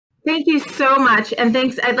Thank you so much. And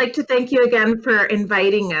thanks. I'd like to thank you again for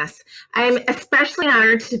inviting us. I'm especially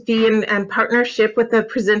honored to be in partnership with the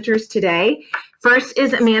presenters today. First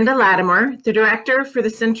is Amanda Latimore, the director for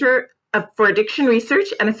the for Addiction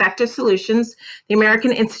Research and Effective Solutions, the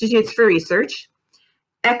American Institutes for Research.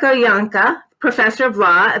 Ekow Yankah, professor of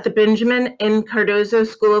law at the Benjamin N. Cardozo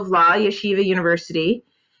School of Law, Yeshiva University.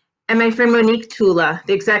 And my friend Monique Tula,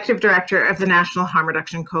 the executive director of the National Harm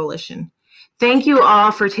Reduction Coalition. Thank you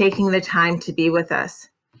all for taking the time to be with us.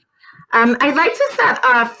 I'd like to set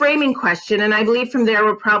a framing question, and I believe from there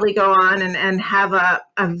we'll probably go on and have a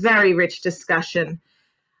very rich discussion.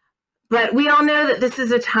 But we all know that this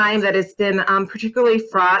is a time that has been particularly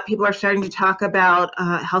fraught. People are starting to talk about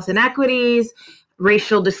health inequities,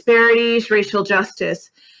 racial disparities, racial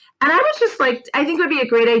justice. And I would just I think it would be a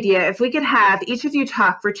great idea if we could have each of you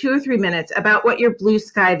talk for 2 or 3 minutes about what your blue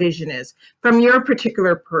sky vision is from your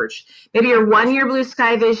particular perch. Maybe your 1-year blue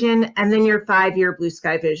sky vision and then your 5-year blue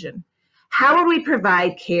sky vision. How will we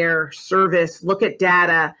provide care, service, look at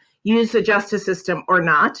data, use the justice system or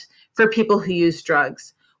not for people who use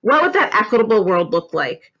drugs? What would that equitable world look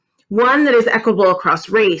like? One that is equitable across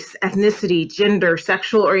race, ethnicity, gender,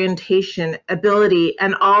 sexual orientation, ability,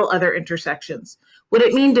 and all other intersections. Would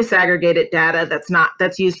it mean disaggregated data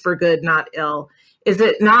that's used for good, not ill? Is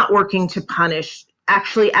it not working to punish,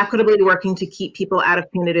 actually equitably working to keep people out of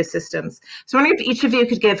punitive systems? So I wonder if each of you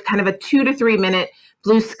could give kind of a 2 to 3 minute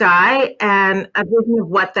blue sky and a vision of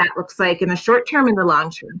what that looks like in the short term and the long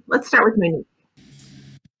term. Let's start with Monique.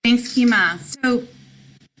 Thanks, Kima. So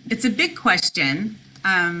it's a big question.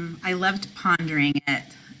 I loved pondering it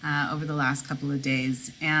over the last couple of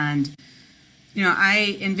days. And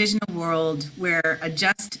I envision a world where a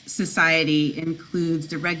just society includes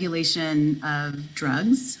the regulation of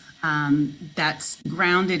drugs that's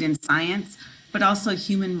grounded in science, but also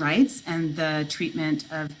human rights and the treatment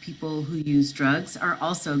of people who use drugs are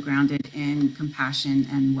also grounded in compassion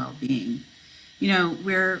and well-being.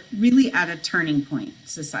 We're really at a turning point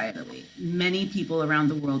societally. Many people around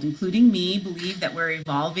the world, including me, believe that we're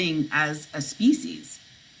evolving as a species.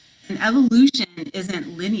 And evolution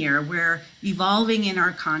isn't linear. We're evolving in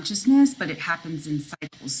our consciousness, but it happens in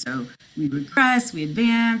cycles. So we regress, we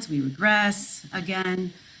advance, we regress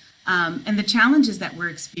again. And the challenges that we're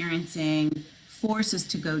experiencing force us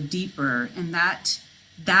to go deeper. And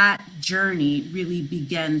that journey really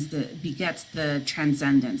begets the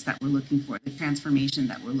transcendence that we're looking for, the transformation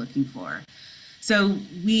that we're looking for. So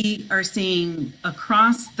we are seeing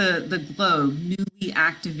across the globe newly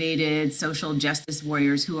activated social justice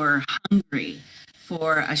warriors who are hungry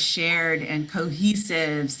for a shared and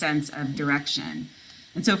cohesive sense of direction.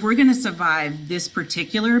 And so if we're going to survive this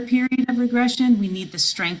particular period of regression, we need the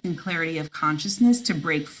strength and clarity of consciousness to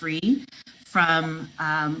break free from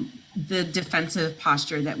the defensive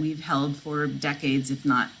posture that we've held for decades, if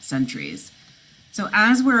not centuries. So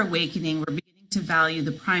as we're awakening, we're beginning to value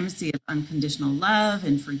the primacy of unconditional love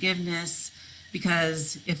and forgiveness,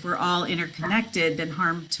 because if we're all interconnected, then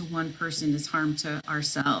harm to one person is harm to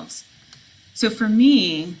ourselves. So for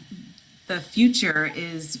me, the future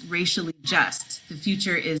is racially just. The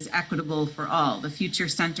future is equitable for all. The future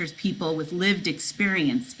centers people with lived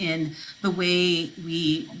experience in the way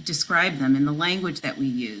we describe them, in the language that we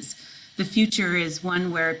use. The future is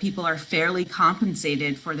one where people are fairly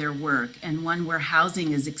compensated for their work and one where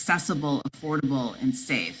housing is accessible, affordable, and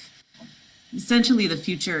safe. Essentially, the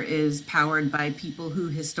future is powered by people who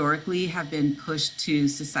historically have been pushed to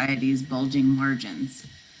society's bulging margins.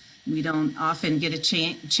 We don't often get a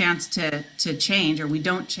chance to change, or we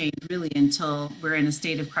don't change really until we're in a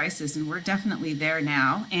state of crisis, and we're definitely there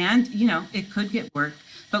now. And, it could get worse,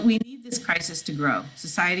 but we need this crisis to grow.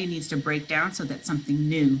 Society needs to break down so that something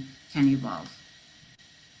new can evolve.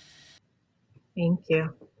 Thank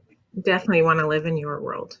you. Definitely want to live in your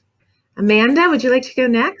world. Amanda, would you like to go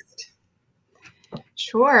next?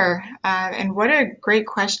 Sure. And what a great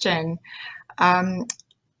question.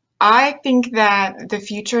 I think that the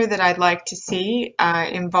future that I'd like to see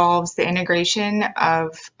involves the integration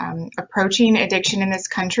of approaching addiction in this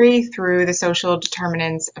country through the social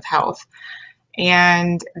determinants of health.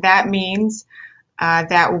 And that means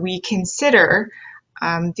that we consider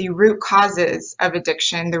the root causes of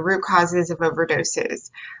addiction, the root causes of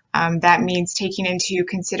overdoses. That means taking into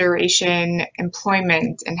consideration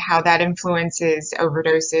employment and how that influences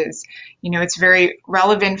overdoses. It's very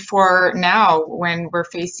relevant for now when we're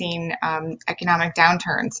facing economic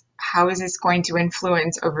downturns. How is this going to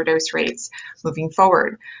influence overdose rates moving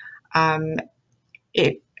forward?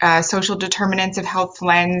 Social determinants of health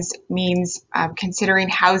lens means considering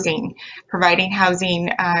housing, providing housing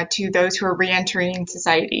to those who are reentering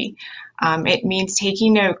society. It means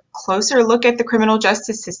taking a closer look at the criminal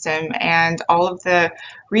justice system and all of the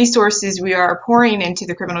resources we are pouring into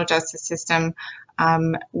the criminal justice system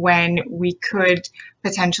when we could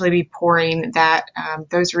potentially be pouring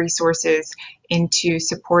those resources into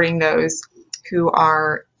supporting those who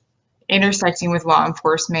are intersecting with law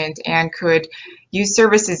enforcement and could use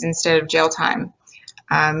services instead of jail time.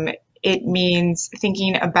 It means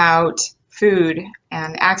thinking about food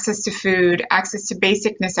and access to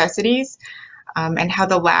basic necessities, and how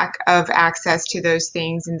the lack of access to those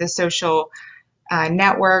things in the social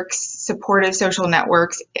networks, supportive social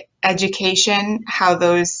networks, education, how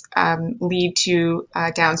those lead to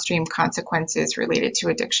downstream consequences related to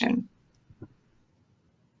addiction.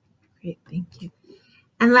 Great, thank you.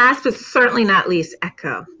 And last but certainly not least,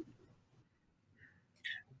 Ekow.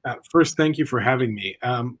 First, thank you for having me.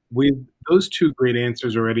 With those two great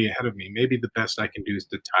answers already ahead of me, maybe the best I can do is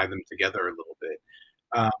to tie them together a little bit.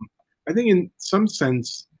 I think in some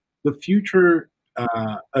sense, the future,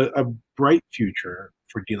 a bright future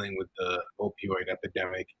for dealing with the opioid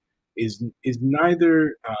epidemic is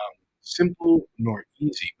neither simple nor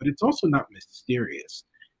easy, but it's also not mysterious.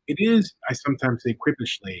 It is, I sometimes say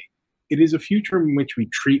quippishly, it is a future in which we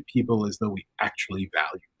treat people as though we actually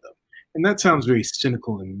value them. And that sounds very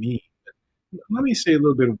cynical and mean, but let me say a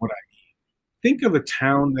little bit of what I mean. Think of a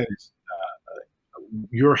town that is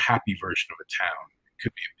your happy version of a town. It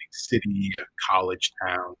could be a big city, a college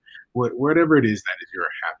town, whatever it is that is your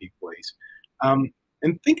happy place.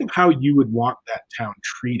 And think of how you would want that town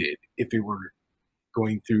treated if it were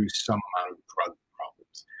going through some amount of drug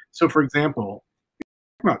problems. So for example,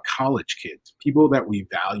 about college kids, people that we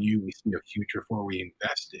value, we see a future for, we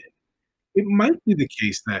invest in. It might be the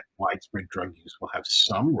case that widespread drug use will have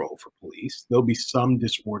some role for police. There'll be some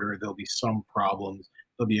disorder, there'll be some problems,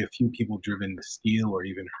 there'll be a few people driven to steal or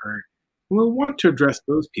even hurt. And we'll want to address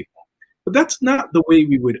those people. But that's not the way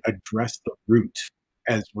we would address the root,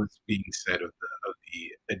 as was being said of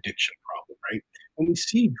the addiction problem, right? When we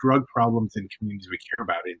see drug problems in communities we care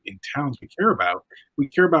about, in towns we care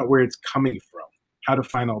about where it's coming from, how to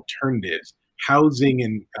find alternatives, housing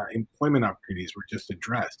and employment opportunities were just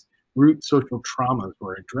addressed, root social traumas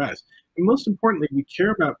were addressed. And most importantly, we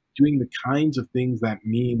care about doing the kinds of things that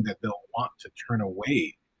mean that they'll want to turn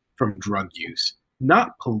away from drug use,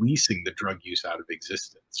 not policing the drug use out of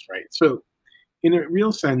existence, right? So in a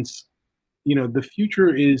real sense, you know, the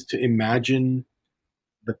future is to imagine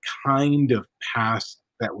the kind of past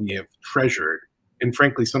that we have treasured and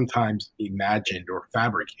frankly, sometimes imagined or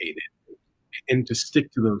fabricated, and to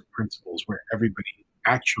stick to those principles where everybody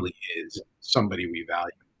actually is somebody we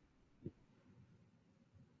value.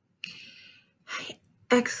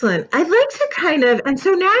 Excellent. I'd like to kind of, and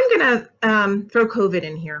so now I'm going to throw COVID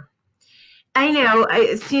in here. I know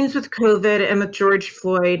it seems with COVID and with George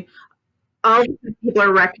Floyd, all people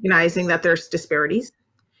are recognizing that there's disparities,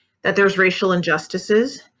 that there's racial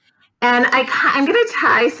injustices. And I'm going to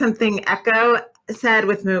tie something Ekow said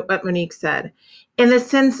with what Monique said, in the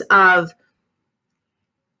sense of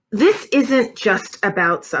this isn't just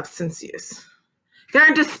about substance use. There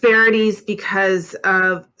are disparities because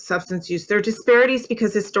of substance use. There are disparities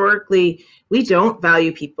because historically we don't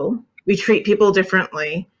value people. We treat people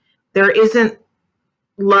differently. There isn't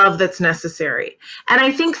love that's necessary. And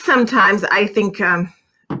I think sometimes, I think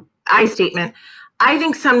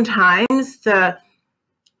sometimes the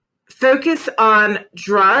focus on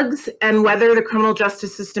drugs and whether the criminal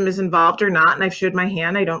justice system is involved or not, and I've showed my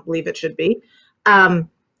hand, I don't believe it should be,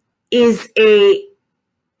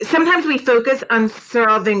 sometimes we focus on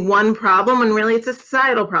solving one problem when really it's a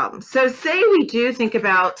societal problem. So say we do think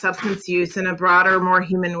about substance use in a broader, more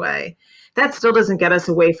human way. That still doesn't get us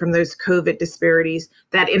away from those COVID disparities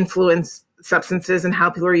that influence substances and how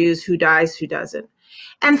people are used, who dies, who doesn't.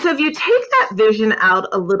 And so if you take that vision out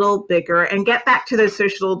a little bigger and get back to those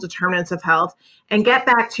social determinants of health and get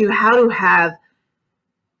back to how to have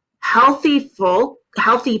healthy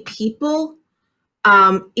people,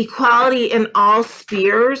 equality in all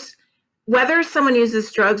spheres, whether someone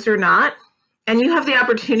uses drugs or not, and you have the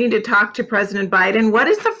opportunity to talk to President Biden, what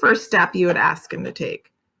is the first step you would ask him to take?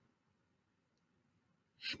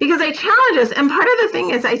 Because I challenge us, and part of the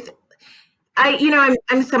thing is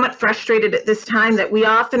I'm somewhat frustrated at this time that we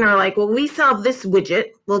often are like, well, we solve this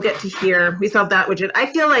widget, we'll get to here, we solve that widget. I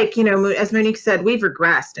feel like, as Monique said, we've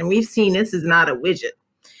regressed and we've seen this is not a widget.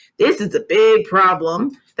 This is a big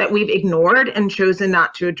problem that we've ignored and chosen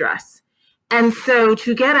not to address. And so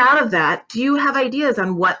to get out of that, do you have ideas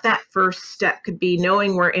on what that first step could be,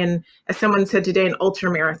 knowing we're in, as someone said today, an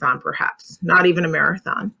ultra marathon, perhaps, not even a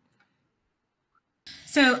marathon?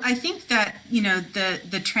 So I think that,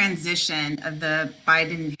 the transition of the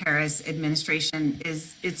Biden-Harris administration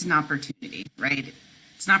it's an opportunity, right?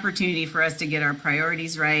 It's an opportunity for us to get our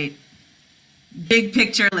priorities right. Big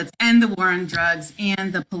picture, let's end the war on drugs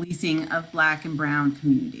and the policing of Black and brown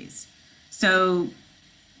communities. So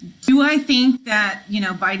do I think that,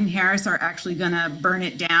 Biden-Harris are actually going to burn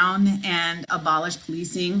it down and abolish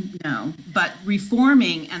policing? No, but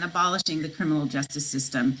reforming and abolishing the criminal justice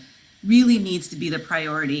system really needs to be the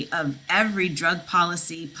priority of every drug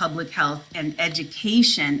policy, public health, and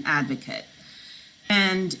education advocate.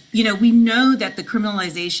 And, we know that the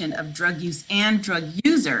criminalization of drug use and drug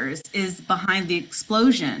users is behind the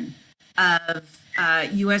explosion of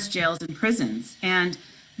U.S. jails and prisons. And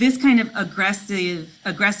this kind of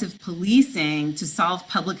aggressive policing to solve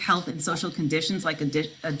public health and social conditions like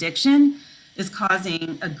addiction is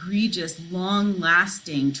causing egregious,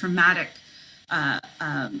 long-lasting, traumatic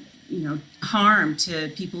harm to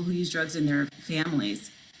people who use drugs in their families.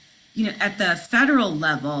 At the federal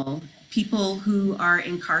level, people who are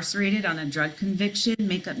incarcerated on a drug conviction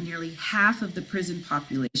make up nearly half of the prison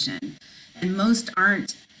population. And most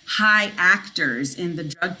aren't high actors in the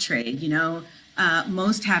drug trade.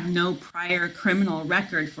 Most have no prior criminal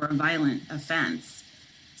record for a violent offense.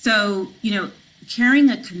 So, carrying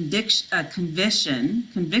a conviction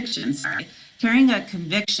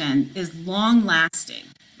is long lasting,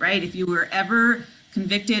 right? If you were ever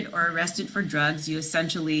convicted or arrested for drugs, you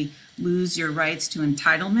essentially lose your rights to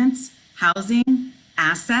entitlements, housing,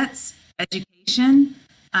 assets, education,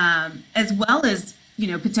 as well as,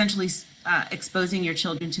 potentially exposing your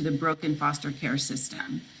children to the broken foster care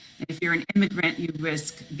system. And if you're an immigrant, you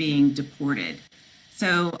risk being deported.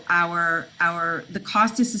 So the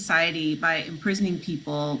cost to society by imprisoning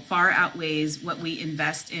people far outweighs what we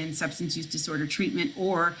invest in substance use disorder treatment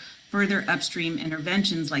or further upstream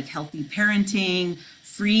interventions like healthy parenting,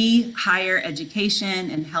 free higher education,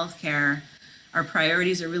 and healthcare. Our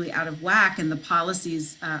priorities are really out of whack, and the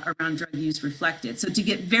policies around drug use reflect it. So to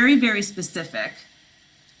get very, very specific,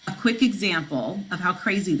 a quick example of how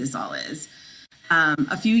crazy this all is.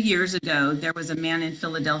 A few years ago, there was a man in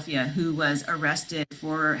Philadelphia who was arrested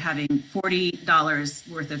for having $40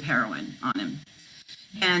 worth of heroin on him.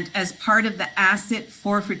 And as part of the asset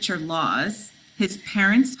forfeiture laws, his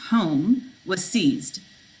parents' home was seized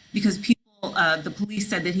because the police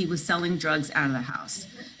said that he was selling drugs out of the house.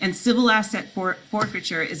 And civil asset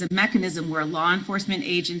forfeiture is a mechanism where law enforcement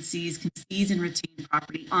agencies can seize and retain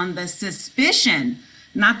property on the suspicion,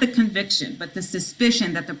 not the conviction, but the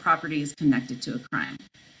suspicion that the property is connected to a crime.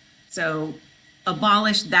 So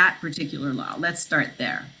abolish that particular law. Let's start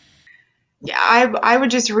there. Yeah, I would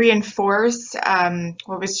just reinforce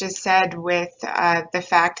what was just said with the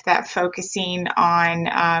fact that focusing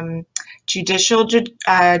on judicial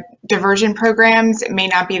diversion programs may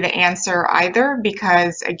not be the answer either,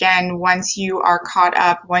 because again, once you are caught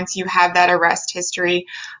up, once you have that arrest history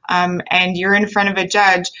and you're in front of a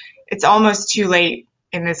judge, it's almost too late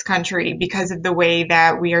in this country because of the way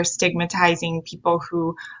that we are stigmatizing people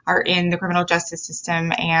who are in the criminal justice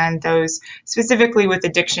system and those specifically with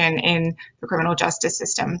addiction in the criminal justice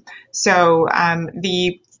system. So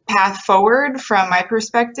the path forward from my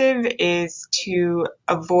perspective is to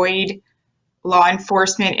avoid law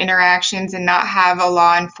enforcement interactions and not have a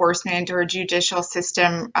law enforcement or a judicial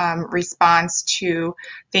system response to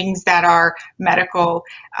things that are medical.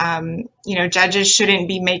 Judges shouldn't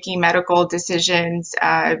be making medical decisions.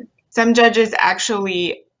 Some judges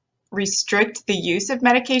actually restrict the use of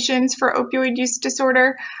medications for opioid use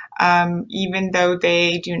disorder, even though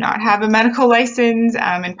they do not have a medical license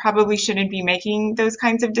and probably shouldn't be making those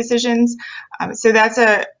kinds of decisions. So that's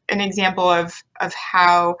an example of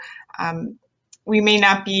how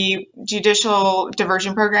judicial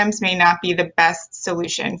diversion programs may not be the best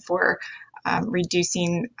solution for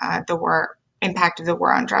reducing the impact of the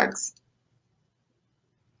war on drugs.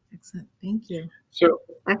 Excellent, thank you. So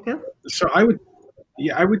Ekow? I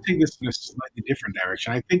would take this in a slightly different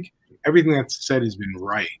direction. I think everything that's said has been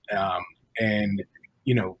right. And,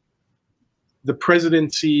 the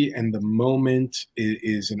presidency and the moment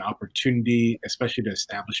is an opportunity, especially to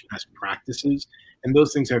establish best practices. And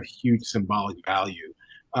those things have huge symbolic value.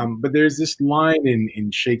 But there's this line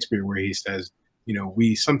in Shakespeare where he says,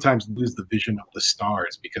 we sometimes lose the vision of the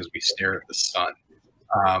stars because we stare at the sun.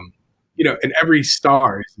 And every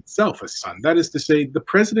star is itself a sun. That is to say, the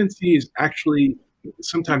presidency is actually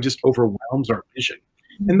sometimes just overwhelms our vision.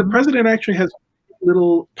 And the president actually has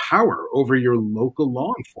little power over your local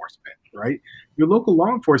law enforcement, right? Your local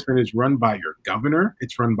law enforcement is run by your governor,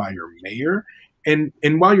 it's run by your mayor, And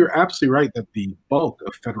while you're absolutely right that the bulk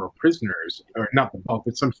of federal prisoners, or not the bulk,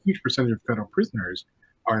 but some huge percentage of federal prisoners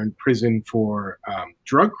are in prison for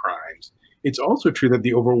drug crimes, it's also true that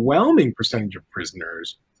the overwhelming percentage of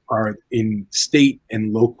prisoners are in state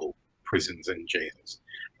and local prisons and jails.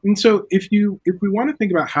 And so if we want to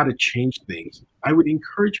think about how to change things, I would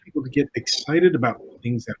encourage people to get excited about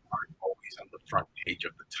things that aren't always on the front page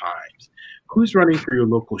of the Times. Who's running for your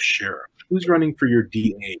local sheriff? Who's running for your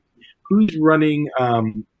DA? Who's running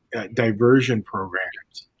diversion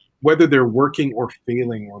programs, whether they're working or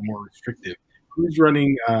failing or more restrictive? Who's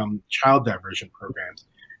running child diversion programs?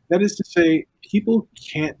 That is to say, people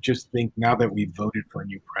can't just think now that we've voted for a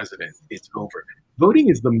new president, it's over. Voting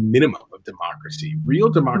is the minimum of democracy. Real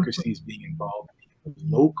democracy is being involved in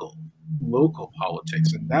local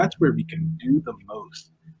politics, and that's where we can do the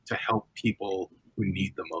most to help people who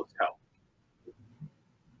need the most help.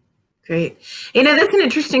 Great. That's an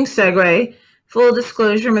interesting segue. Full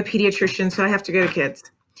disclosure, I'm a pediatrician, so I have to go to kids.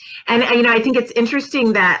 And, I think it's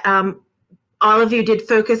interesting that all of you did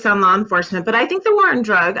focus on law enforcement, but I think the war on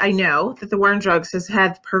drug, I know that the war on drugs has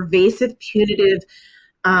had pervasive punitive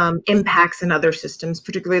impacts in other systems,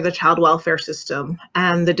 particularly the child welfare system,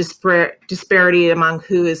 and the disparity among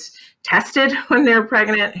who is tested when they're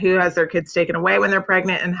pregnant, who has their kids taken away when they're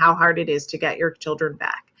pregnant, and how hard it is to get your children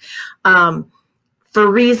back. For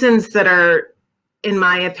reasons that are, in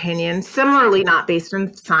my opinion, similarly not based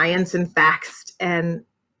on science and facts and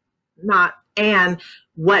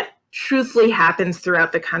what truthfully happens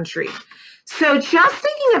throughout the country. So just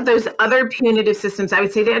thinking of those other punitive systems, I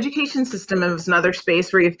would say the education system is another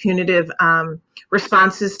space where you have punitive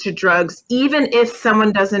responses to drugs, even if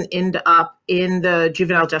someone doesn't end up in the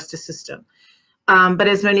juvenile justice system. But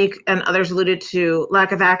as Monique and others alluded to,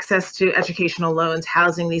 lack of access to educational loans,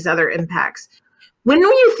 housing, these other impacts. When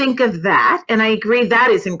you think of that, and I agree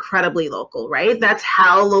that is incredibly local, right? That's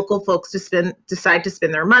how local folks decide to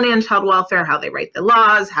spend their money on child welfare, how they write the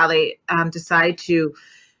laws, how they decide to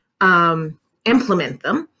implement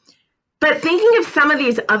them. But thinking of some of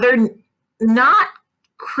these other not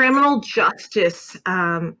criminal justice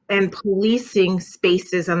and policing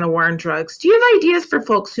spaces on the war on drugs, do you have ideas for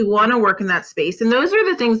folks who want to work in that space? And those are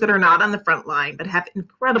the things that are not on the front line, but have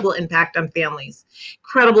incredible impact on families,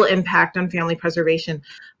 incredible impact on family preservation.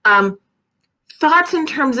 Thoughts in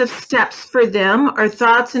terms of steps for them, or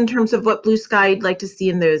thoughts in terms of what blue sky you'd like to see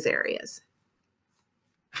in those areas?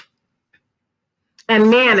 And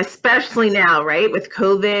man, especially now, right, with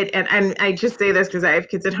COVID, and I just say this because I have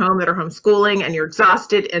kids at home that are homeschooling, and you're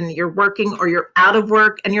exhausted and you're working, or you're out of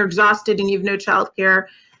work and you're exhausted and you have no childcare.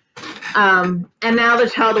 And now the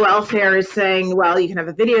child welfare is saying, well, you can have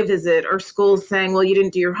a video visit, or schools saying, well, you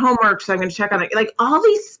didn't do your homework, so I'm going to check on it. Like all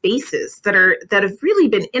these spaces that have really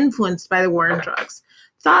been influenced by the war on drugs.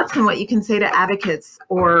 Thoughts on what you can say to advocates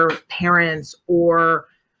or parents or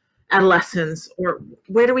adolescents, or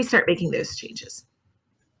where do we start making those changes?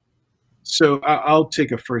 So I'll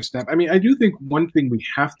take a first step. I mean, I do think one thing we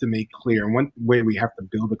have to make clear, and one way we have to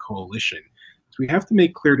build a coalition, is we have to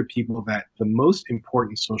make clear to people that the most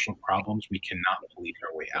important social problems we cannot police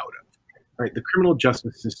our way out of. Right? The criminal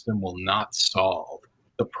justice system will not solve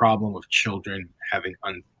the problem of children having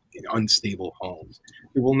unstable homes.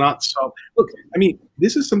 It will not solve. Look, I mean,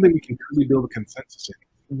 this is something we can truly build a consensus in.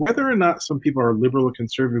 Whether or not some people are liberal or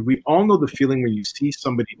conservative, we all know the feeling when you see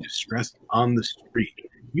somebody distressed on the street.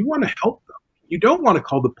 You want to help them. You don't want to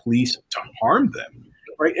call the police to harm them,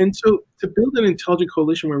 right? And so to build an intelligent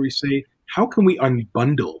coalition where we say, how can we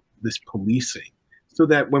unbundle this policing so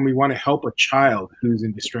that when we want to help a child who's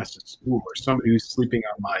in distress at school, or somebody who's sleeping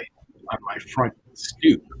on my front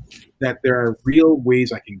stoop, that there are real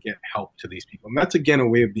ways I can get help to these people. And that's, again, a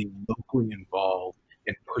way of being locally involved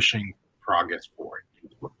and pushing progress forward.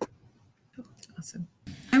 Awesome.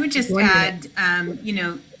 I would just add,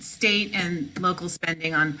 state and local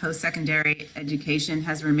spending on post-secondary education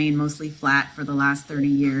has remained mostly flat for the last 30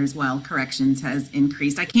 years, while corrections has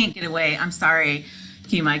increased. I can't get away. I'm sorry,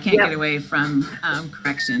 Kima, I can't get away from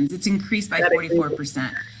corrections. It's increased by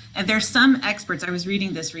 44%. And there's some experts, I was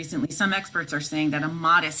reading this recently, some experts are saying that a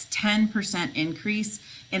modest 10% increase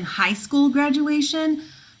in high school graduation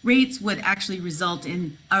rates would actually result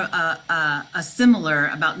in a similar,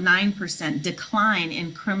 about 9% decline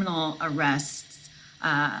in criminal arrests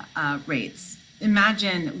rates.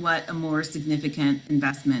 Imagine what a more significant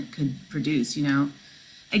investment could produce,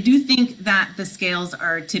 I do think that the scales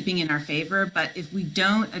are tipping in our favor, but if we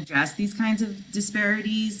don't address these kinds of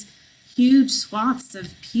disparities, huge swaths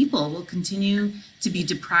of people will continue to be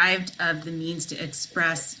deprived of the means to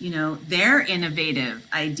express, their innovative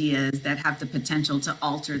ideas that have the potential to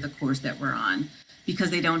alter the course that we're on,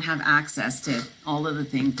 because they don't have access to all of the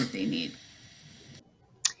things that they need.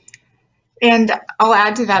 And I'll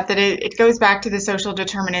add to that it goes back to the social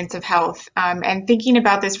determinants of health, and thinking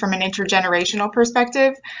about this from an intergenerational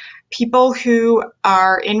perspective. People who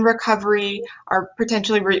are in recovery, are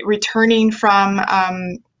potentially returning from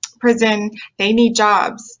prison, they need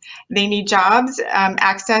jobs. They need jobs,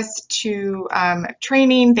 access to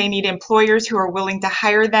training. They need employers who are willing to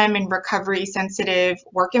hire them in recovery-sensitive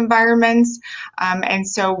work environments. And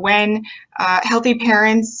so when healthy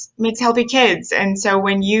parents makes healthy kids. And so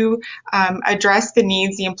when you address the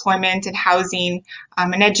needs, the employment and housing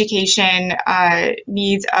and education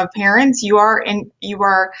needs of parents, you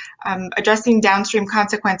are addressing downstream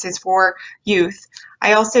consequences for youth.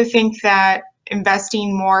 I also think that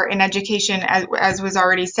investing more in education, as was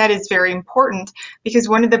already said, is very important, because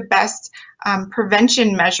one of the best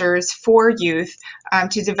prevention measures for youth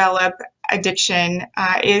to develop addiction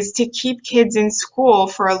is to keep kids in school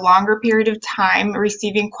for a longer period of time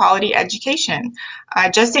receiving quality education.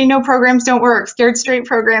 Just say no programs don't work, scared straight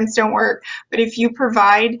programs don't work, but if you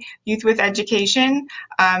provide youth with education,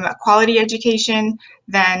 quality education,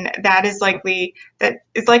 then that is likely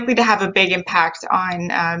to have a big impact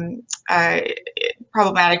on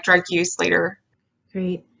problematic drug use later.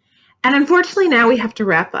 Great. And unfortunately now we have to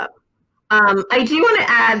wrap up. I do want to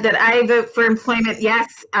add that I vote for employment,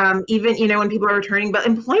 yes, even, when people are returning, but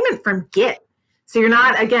employment from GIT. So you're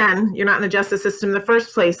not in the justice system in the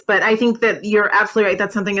first place, but I think that you're absolutely right.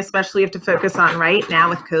 That's something especially you have to focus on right now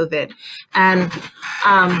with COVID. And,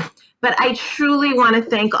 but I truly want to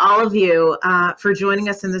thank all of you for joining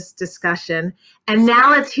us in this discussion. And now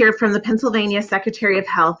let's hear from the Pennsylvania Secretary of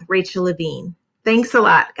Health, Rachel Levine. Thanks a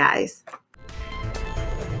lot, guys.